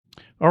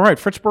All right,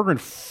 Fritz Berggren,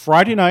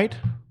 Friday night.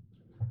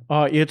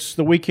 It's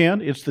the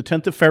weekend. It's the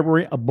 10th of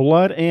February.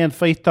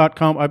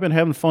 Bloodandfaith.com. I've been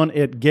having fun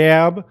at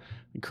Gab.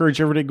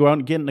 Encourage everybody to go out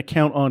and get an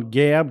account on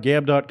Gab,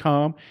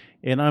 gab.com.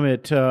 And I'm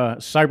at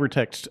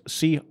Cybertext,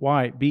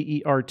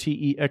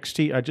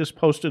 Cybertext. I just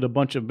posted a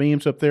bunch of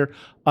memes up there.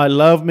 I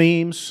love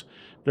memes.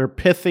 They're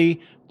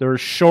pithy. They're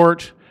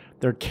short.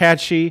 They're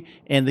catchy.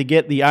 And they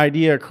get the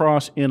idea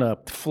across in a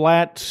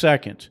flat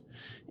second.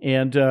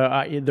 And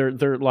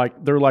they're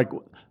like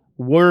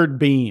word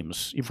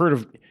beams. You've heard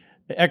of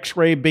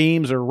X-ray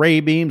beams or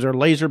ray beams or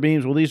laser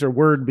beams. Well, these are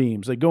word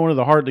beams. They go into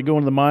the heart, they go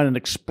into the mind and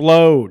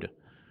explode.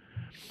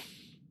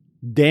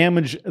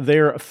 Damage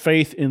their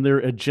faith in their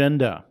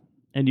agenda.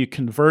 And you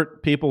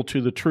convert people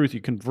to the truth. You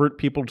convert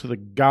people to the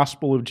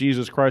gospel of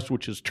Jesus Christ,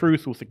 which is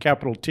truth with a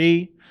capital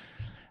T.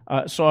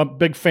 So I'm a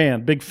big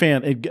fan.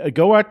 And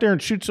go out there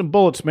and shoot some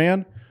bullets,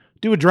 man.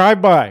 Do a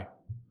drive-by.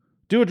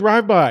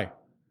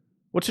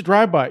 What's a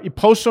drive-by? You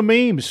post some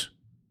memes.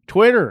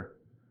 Twitter.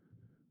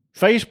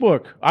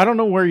 Facebook. I don't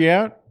know where you're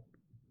at.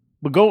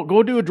 But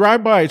go do a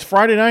drive-by. It's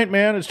Friday night,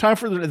 man. It's time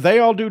for they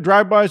all do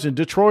drive-bys in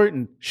Detroit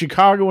and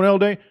Chicago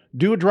and LA.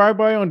 Do a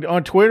drive-by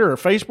on Twitter or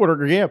Facebook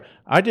or Gab.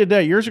 I did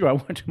that years ago. I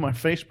went to my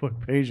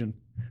Facebook page and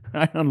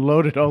I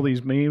unloaded all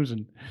these memes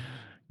and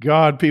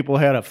God, people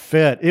had a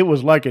fit. It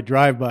was like a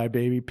drive-by,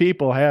 baby.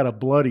 People had a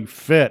bloody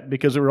fit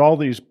because there were all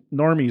these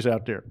normies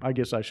out there. I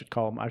guess I shouldn't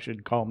call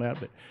them that,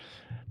 but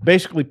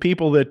basically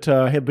people that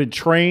have been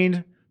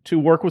trained to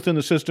work within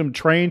the system,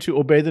 trained to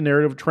obey the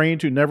narrative,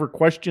 trained to never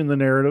question the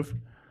narrative.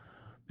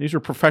 These are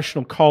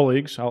professional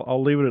colleagues.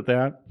 I'll leave it at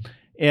that.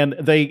 And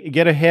they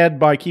get ahead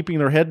by keeping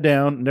their head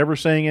down, never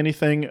saying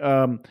anything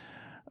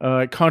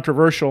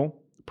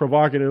controversial,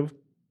 provocative,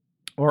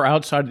 or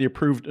outside of the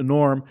approved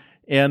norm.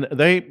 And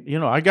they,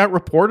 I got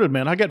reported,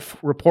 man. I got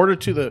reported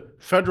to the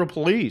federal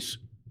police.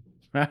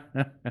 And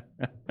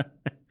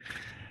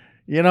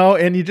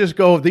you just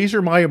go, these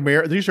are my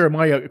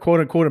quote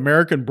unquote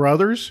American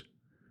brothers.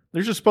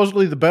 They're just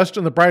supposedly the best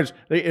and the brightest.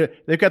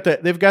 They've got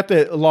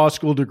the law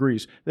school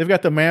degrees. They've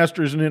got the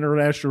masters in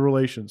international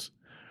relations.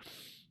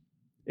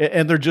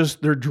 And they're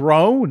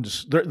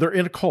drones. They're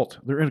in a cult.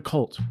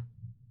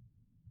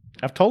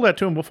 I've told that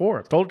to them before.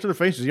 I've told it to their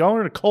faces. Y'all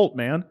are in a cult,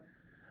 man.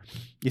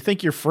 You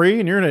think you're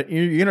free and you're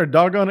in a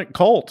doggone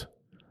cult.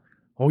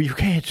 Oh, you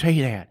can't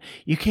say that.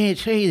 You can't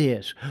say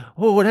this.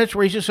 Oh, that's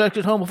racist,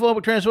 sexist,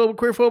 homophobic, transphobic,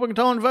 queerphobic,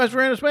 intolerant,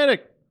 vice-versa,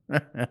 anti-Semitic.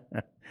 And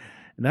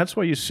that's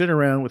why you sit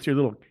around with your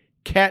little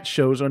cat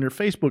shows on your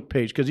Facebook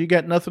page, because you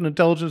got nothing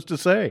intelligent to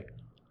say.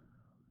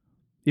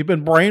 You've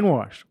been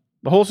brainwashed.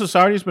 The whole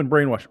society has been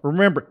brainwashed.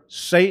 Remember,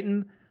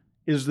 Satan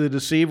is the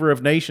deceiver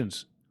of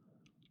nations.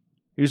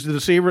 He's the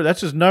deceiver. That's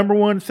his number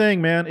one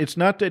thing, man. It's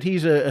not that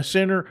he's a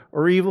sinner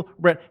or evil,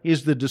 but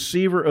he's the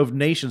deceiver of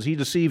nations. He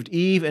deceived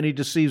Eve and he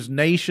deceives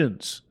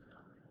nations,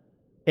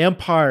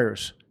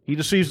 empires. He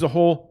deceives the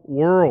whole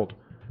world.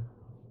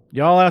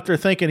 Y'all out there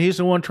thinking he's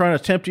the one trying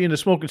to tempt you into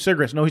smoking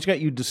cigarettes. No, he's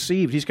got you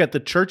deceived. He's got the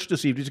church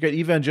deceived. He's got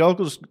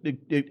evangelicals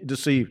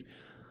deceived.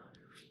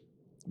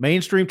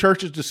 Mainstream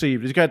churches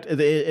deceived. He's got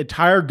the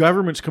entire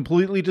government's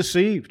completely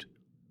deceived.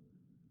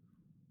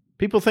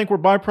 People think we're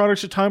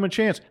byproducts of time and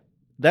chance.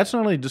 That's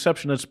not only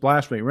deception, that's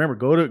blasphemy. Remember,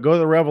 go to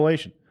the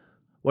Revelation.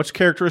 What's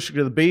characteristic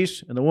of the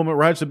beast and the woman that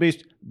rides the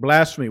beast?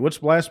 Blasphemy. What's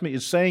blasphemy?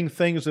 It's saying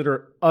things that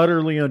are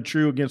utterly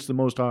untrue against the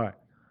Most High.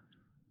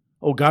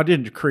 Oh, God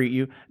didn't create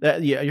you.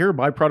 You're a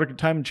byproduct of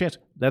time and chance.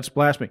 That's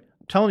blasphemy.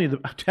 I'm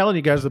telling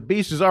you guys, the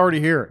beast is already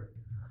here.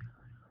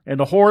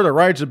 And the whore that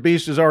rides the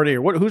beast is already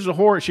here. Who's the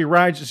whore? She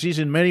rides, she's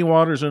in many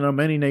waters and on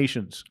many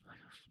nations.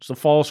 It's the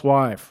false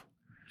wife.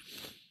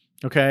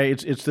 Okay,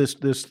 it's this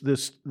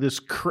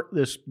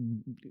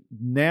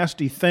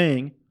nasty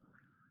thing.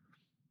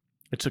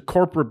 It's a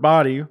corporate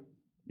body.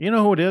 You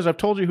know who it is. I've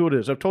told you who it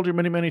is. I've told you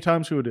many, many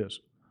times who it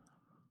is.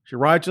 She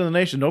rides in the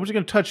nation. Nobody's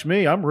going to touch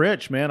me. I'm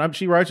rich, man.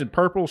 She rides in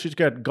purple. She's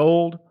got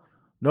gold.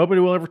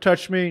 Nobody will ever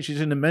touch me.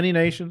 She's in the many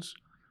nations.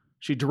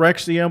 She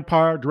directs the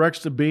empire,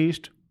 directs the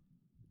beast.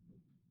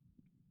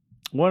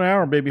 1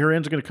 hour, baby, her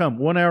end's going to come.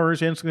 1 hour, her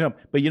end's going to come.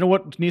 But you know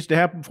what needs to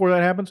happen before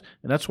that happens?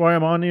 And that's why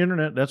I'm on the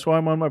internet. That's why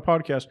I'm on my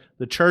podcast.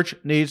 The church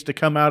needs to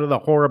come out of the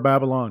whore of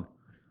Babylon.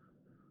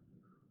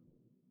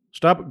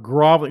 Stop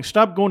groveling.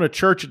 Stop going to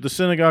church at the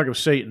synagogue of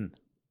Satan.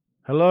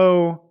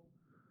 Hello?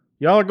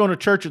 Y'all are going to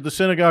church at the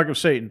synagogue of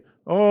Satan.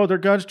 Oh, they're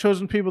God's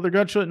chosen people. They're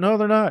God's chosen. No,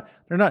 they're not.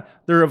 They're not.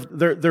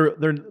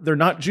 They're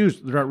not Jews.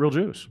 They're not real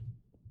Jews.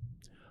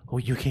 Oh,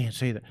 you can't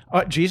say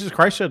that. Jesus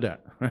Christ said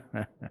that.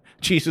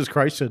 Jesus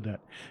Christ said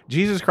that.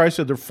 Jesus Christ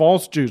said they're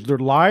false Jews. They're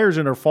liars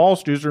and they're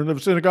false Jews. They're in the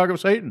synagogue of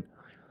Satan.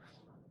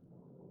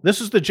 This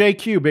is the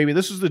JQ, baby.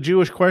 This is the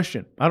Jewish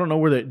question. I don't know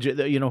where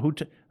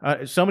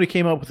somebody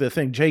came up with the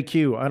thing,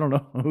 JQ. I don't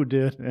know who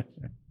did.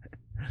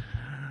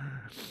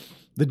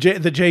 The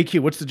JQ.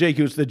 What's the JQ?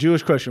 It's the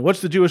Jewish question.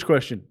 What's the Jewish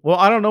question? Well,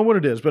 I don't know what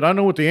it is, but I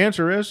know what the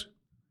answer is.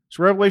 It's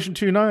Revelation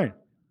 2:9.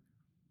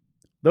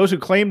 Those who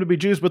claim to be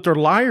Jews, but they're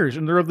liars,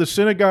 and they're of the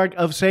synagogue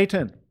of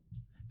Satan.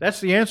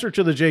 That's the answer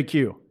to the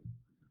JQ.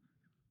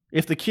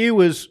 If the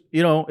Q is,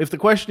 if the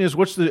question is,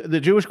 what's the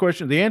Jewish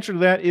question? The answer to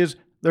that is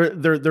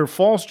they're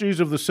false Jews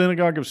of the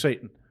synagogue of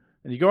Satan.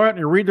 And you go out and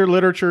you read their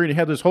literature, and you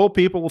have this whole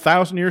people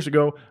 1,000 years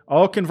ago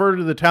all converted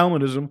to the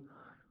Talmudism,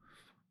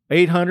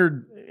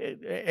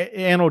 800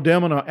 Anno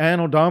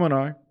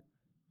Domini.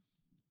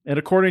 And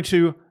according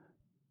to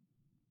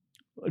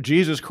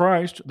Jesus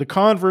Christ, the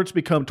converts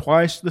become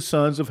twice the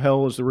sons of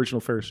hell as the original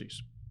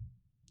Pharisees.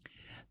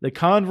 The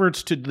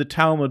converts to the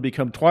Talmud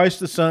become twice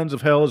the sons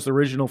of hell as the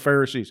original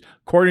Pharisees,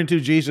 according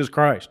to Jesus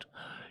Christ.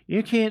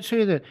 You can't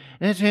say that.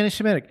 That's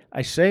anti-Semitic.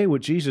 I say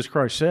what Jesus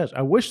Christ says.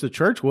 I wish the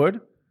church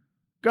would.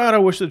 God, I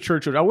wish the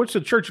church would. I wish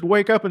the church would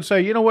wake up and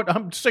say, you know what,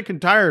 I'm sick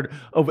and tired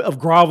of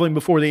groveling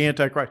before the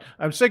Antichrist.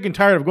 I'm sick and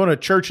tired of going to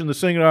church in the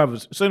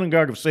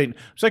synagogue of Satan.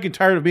 I'm sick and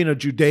tired of being a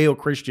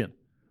Judeo-Christian.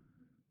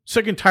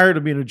 Sick and tired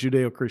of being a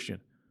Judeo-Christian.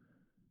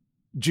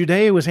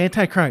 Judea was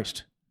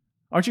Antichrist.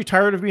 Aren't you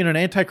tired of being an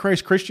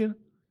Antichrist Christian?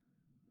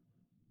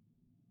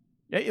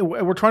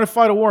 We're trying to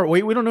fight a war.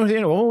 We don't know who the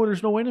enemy. Oh,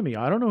 there's no enemy.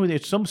 I don't know.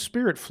 It's some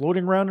spirit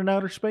floating around in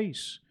outer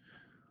space.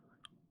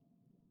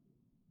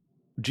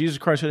 Jesus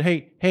Christ said,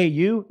 hey,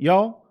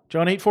 y'all,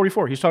 John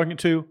 8:44. He's talking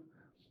to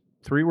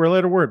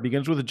three-letter word.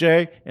 Begins with a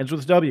J, ends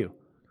with a W.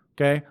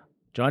 Okay?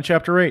 John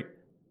chapter 8,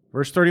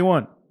 verse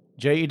 31.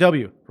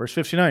 J-E-W. Verse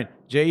 59.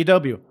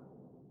 J-E-W.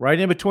 Right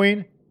in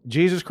between,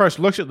 Jesus Christ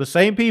looks at the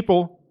same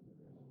people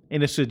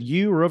and it said,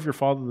 you are of your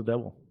father the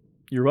devil.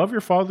 You're of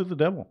your father the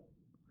devil.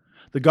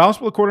 The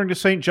gospel according to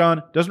St.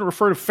 John doesn't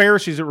refer to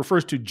Pharisees, it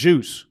refers to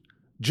Jews.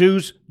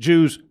 Jews,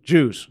 Jews,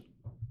 Jews.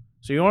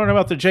 So you want to know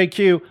about the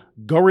JQ,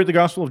 go read the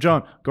Gospel of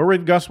John. Go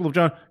read the Gospel of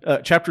John,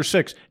 chapter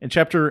 6 and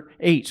chapter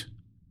 8.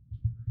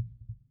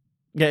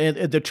 Yeah,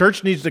 and the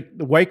church needs to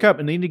wake up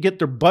and they need to get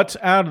their butts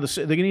out of the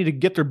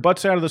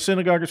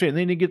synagogue of Satan.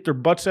 They need to get their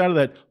butts out of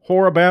that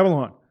whore of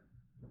Babylon.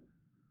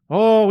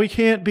 Oh, we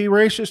can't be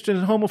racist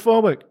and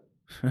homophobic.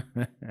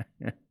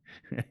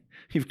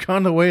 You've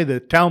gone the way of the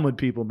Talmud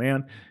people,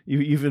 man.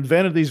 You've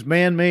invented these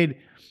man-made...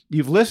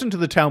 You've listened to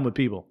the Talmud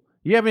people.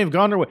 You haven't even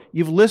gone their way.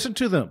 You've listened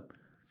to them.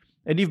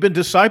 And you've been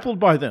discipled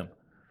by them.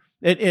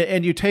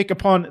 And you take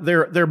upon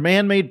their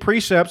man-made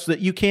precepts that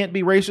you can't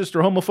be racist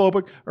or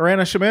homophobic or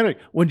anti-Semitic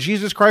when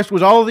Jesus Christ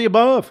was all of the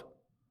above.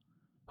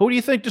 Who do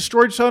you think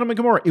destroyed Sodom and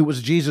Gomorrah? It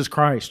was Jesus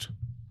Christ.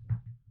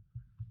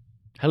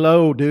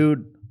 Hello,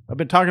 dude. I've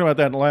been talking about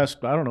that in the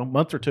last,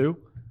 month or two.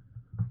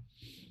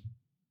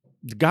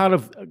 The God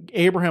of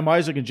Abraham,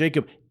 Isaac, and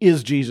Jacob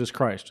is Jesus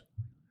Christ.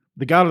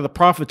 The God of the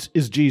prophets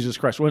is Jesus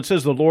Christ. When it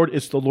says the Lord,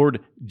 it's the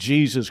Lord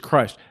Jesus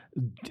Christ.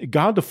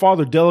 God the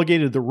Father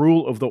delegated the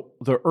rule of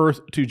the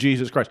earth to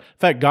Jesus Christ. In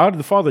fact, God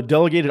the Father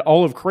delegated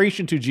all of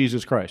creation to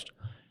Jesus Christ.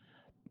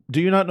 Do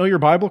you not know your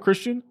Bible,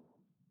 Christian?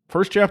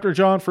 First chapter of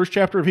John, first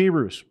chapter of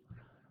Hebrews,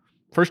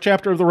 first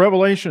chapter of the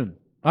Revelation.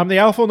 I'm the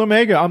Alpha and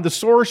Omega. I'm the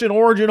source and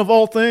origin of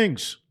all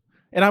things.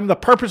 And I'm the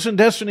purpose and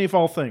destiny of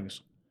all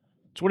things.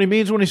 That's what he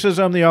means when he says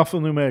I'm the Alpha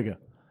and Omega.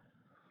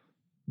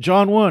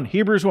 John 1,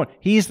 Hebrews 1.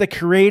 He's the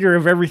creator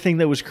of everything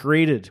that was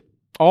created.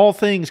 All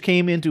things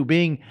came into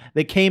being.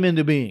 They came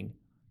into being.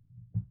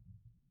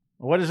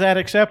 What does that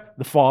accept?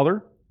 The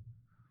Father,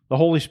 the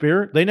Holy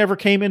Spirit. They never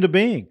came into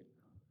being.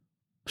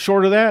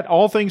 Short of that,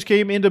 all things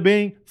came into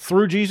being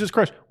through Jesus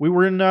Christ. We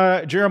were in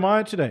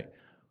Jeremiah today.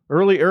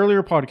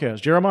 Earlier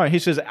podcast, Jeremiah, he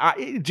says,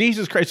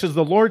 Jesus Christ says,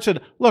 the Lord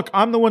said, look,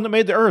 I'm the one that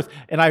made the earth,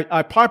 and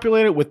I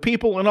populated it with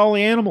people and all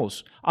the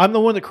animals. I'm the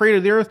one that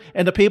created the earth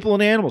and the people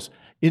and the animals.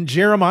 In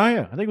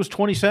Jeremiah, I think it was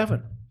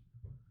 27.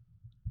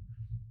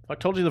 I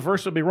told you the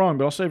verse would be wrong,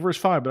 but I'll say verse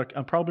 5, but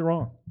I'm probably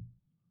wrong.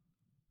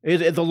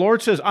 The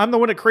Lord says, I'm the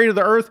one that created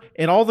the earth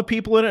and all the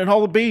people in it and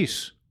all the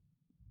beasts.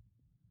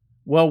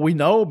 Well, we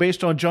know,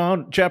 based on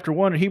John chapter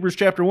 1 and Hebrews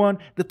chapter 1,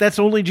 that that's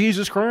only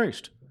Jesus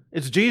Christ.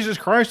 It's Jesus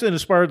Christ that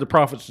inspired the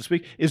prophets to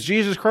speak. It's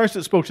Jesus Christ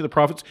that spoke to the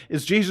prophets.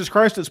 It's Jesus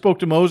Christ that spoke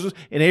to Moses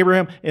and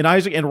Abraham and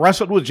Isaac and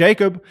wrestled with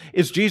Jacob.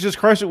 It's Jesus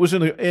Christ that was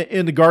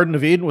in the Garden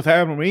of Eden with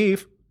Adam and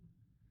Eve.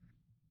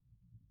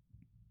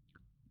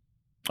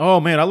 Oh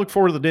man, I look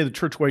forward to the day the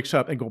church wakes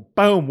up and go,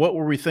 boom, what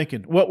were we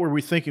thinking? What were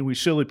we thinking, we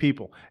silly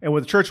people? And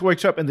when the church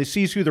wakes up and they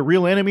sees who the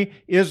real enemy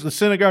is, the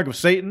synagogue of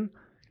Satan,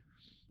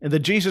 and that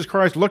Jesus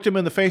Christ looked him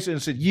in the face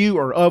and said, you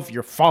are of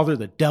your father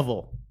the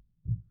devil.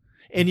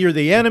 And you're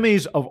the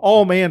enemies of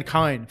all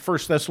mankind, 1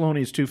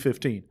 Thessalonians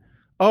 2:15.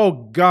 Oh,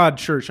 God,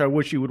 church, I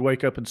wish you would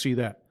wake up and see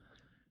that.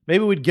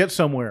 Maybe we'd get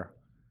somewhere.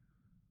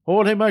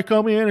 Oh, they might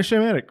call me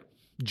anti-Semitic.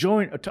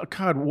 Join.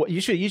 God,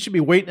 you should be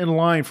waiting in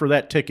line for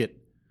that ticket.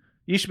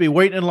 You should be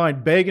waiting in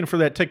line begging for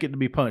that ticket to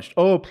be punched.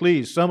 Oh,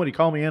 please, somebody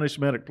call me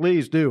anti-Semitic.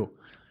 Please do.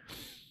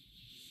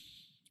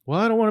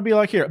 Well, I don't want to be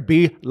like here.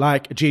 Be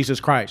like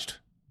Jesus Christ.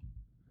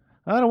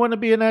 I don't want to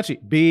be a Nazi.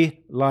 Be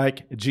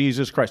like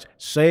Jesus Christ.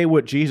 Say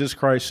what Jesus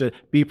Christ said.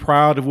 Be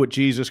proud of what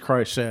Jesus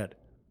Christ said.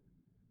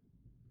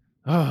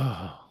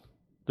 Oh,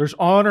 there's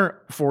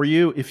honor for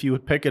you if you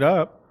would pick it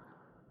up.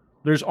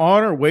 There's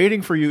honor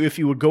waiting for you if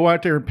you would go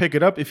out there and pick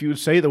it up, if you would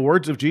say the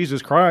words of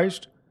Jesus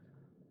Christ.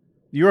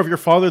 You're of your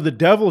father the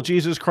devil,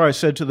 Jesus Christ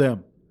said to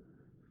them.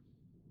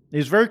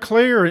 He's very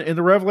clear in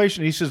the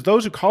Revelation. He says,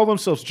 those who call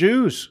themselves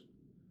Jews,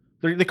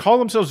 they call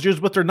themselves Jews,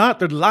 but they're not.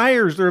 They're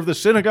liars. They're of the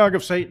synagogue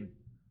of Satan.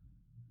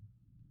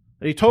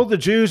 And he told the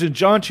Jews in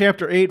John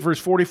chapter 8, verse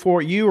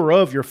 44, you are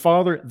of your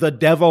father, the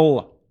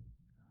devil.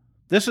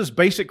 This is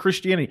basic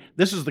Christianity.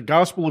 This is the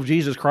gospel of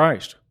Jesus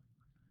Christ.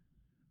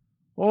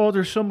 Oh,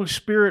 there's some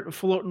spirit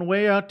floating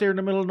way out there in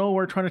the middle of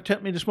nowhere trying to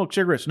tempt me to smoke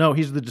cigarettes. No,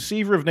 he's the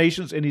deceiver of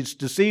nations, and he's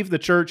deceived the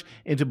church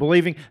into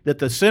believing that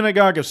the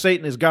synagogue of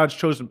Satan is God's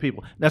chosen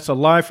people. That's a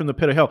lie from the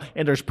pit of hell.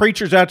 And there's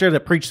preachers out there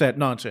that preach that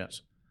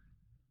nonsense.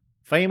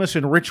 Famous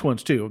and rich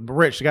ones, too.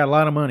 Rich, they got a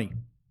lot of money.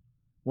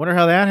 Wonder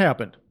how that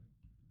happened.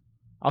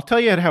 I'll tell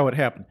you how it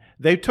happened.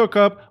 They took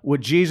up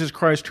what Jesus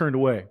Christ turned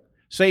away.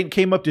 Satan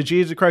came up to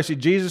Jesus Christ and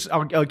said, Jesus,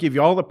 I'll give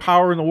you all the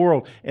power in the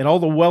world and all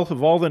the wealth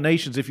of all the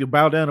nations if you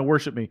bow down and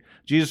worship me.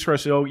 Jesus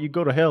Christ said, oh, you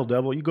go to hell,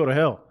 devil. You go to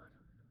hell.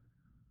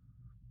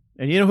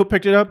 And you know who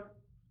picked it up?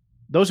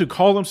 Those who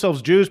call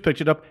themselves Jews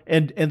picked it up,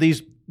 and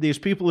these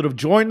people that have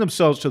joined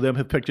themselves to them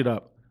have picked it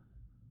up.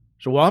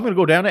 So, well, I'm going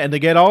to go down there, and they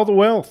get all the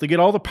wealth. They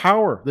get all the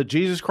power that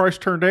Jesus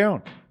Christ turned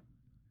down.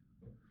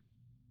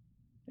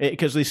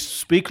 Because they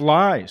speak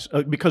lies,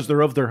 because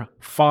they're of their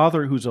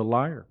father who's a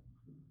liar.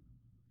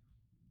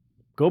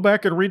 Go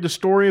back and read the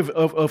story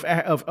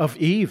of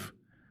Eve.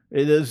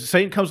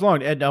 Satan comes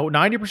along, and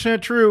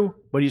 90% true,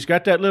 but he's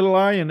got that little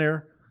lie in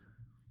there.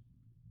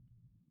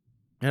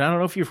 And I don't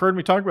know if you've heard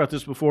me talk about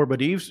this before,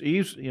 but Eve's,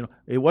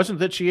 it wasn't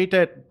that she ate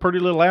that pretty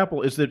little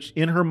apple. It's that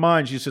in her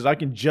mind she says, I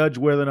can judge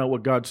whether or not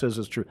what God says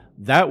is true.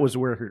 That was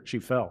where she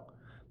fell.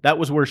 That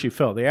was where she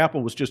fell. The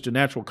apple was just a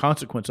natural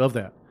consequence of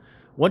that.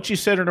 Once she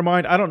said in her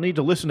mind, I don't need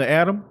to listen to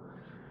Adam.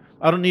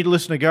 I don't need to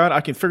listen to God.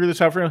 I can figure this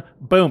out for him.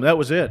 Boom, that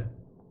was it.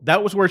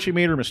 That was where she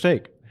made her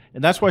mistake.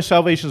 And that's why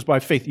salvation is by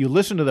faith. You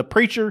listen to the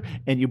preacher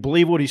and you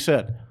believe what he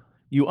said.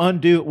 You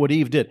undo what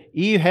Eve did.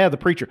 Eve had the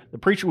preacher. The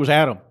preacher was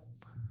Adam.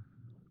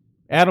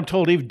 Adam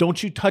told Eve,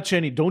 don't you touch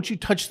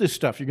this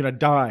stuff. You're going to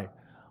die.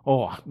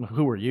 Oh,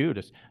 who are you?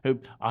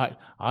 I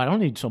don't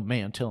need some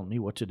man telling me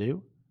what to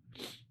do.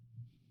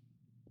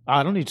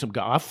 I don't need some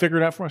God. I'll figure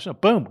it out for myself.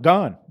 Boom,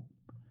 gone.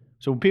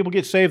 So when people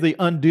get saved, they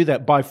undo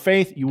that. By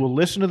faith, you will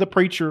listen to the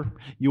preacher.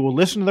 You will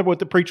listen to what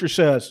the preacher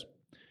says.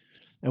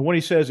 And when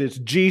he says it's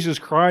Jesus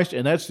Christ,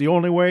 and that's the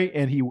only way,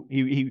 and he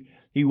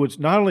was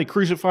not only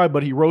crucified,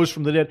 but he rose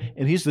from the dead,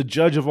 and he's the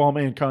judge of all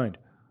mankind.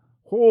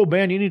 Oh,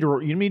 man, you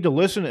need to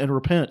listen and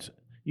repent.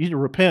 You need to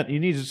repent. You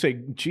need to say,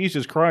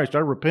 Jesus Christ, I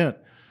repent.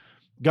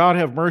 God,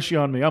 have mercy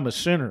on me. I'm a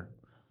sinner.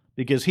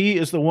 Because he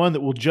is the one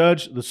that will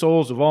judge the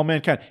souls of all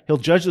mankind. He'll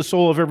judge the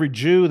soul of every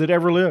Jew that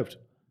ever lived.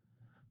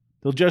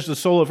 He'll judge the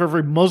soul of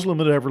every Muslim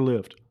that ever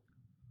lived.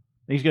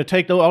 And he's going to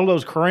take all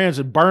those Qurans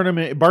and burn them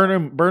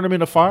in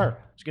the fire.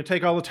 He's going to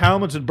take all the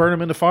Talmuds and burn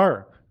them in the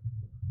fire.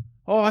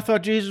 Oh, I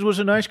thought Jesus was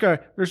a nice guy.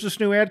 There's this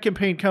new ad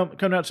campaign coming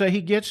out and say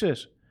he gets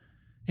this.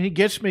 And he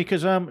gets me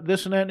because I'm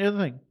this and that and the other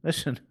thing.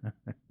 Listen,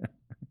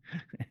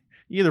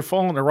 you either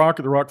fall on the rock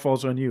or the rock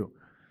falls on you.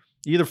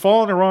 You either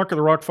fall on the rock or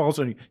the rock falls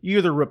on you. You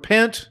either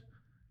repent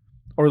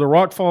or the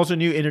rock falls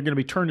on you and you're going to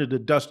be turned into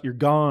dust. You're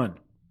gone.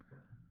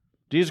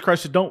 Jesus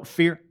Christ said, don't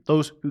fear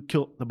those who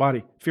kill the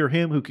body. Fear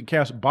him who can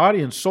cast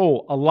body and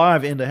soul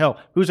alive into hell.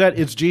 Who's that?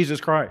 It's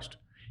Jesus Christ.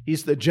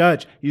 He's the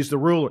judge. He's the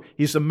ruler.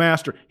 He's the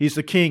master. He's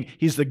the king.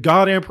 He's the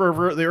God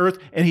emperor of the earth,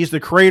 and he's the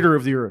creator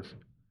of the earth.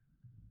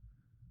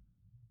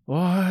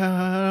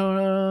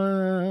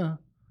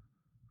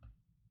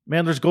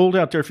 Man, there's gold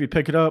out there if you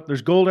pick it up.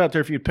 There's gold out there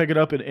if you pick it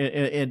up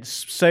and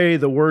say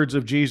the words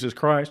of Jesus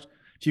Christ.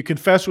 If you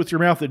confess with your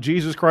mouth that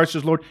Jesus Christ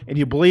is Lord and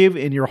you believe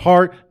in your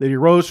heart that he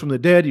rose from the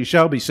dead, you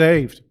shall be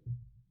saved.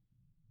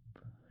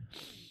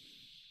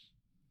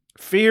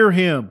 Fear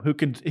him who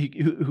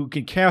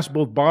can cast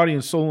both body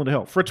and soul into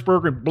hell. Fritz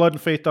Berger and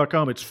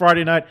bloodandfaith.com. It's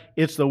Friday night.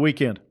 It's the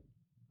weekend.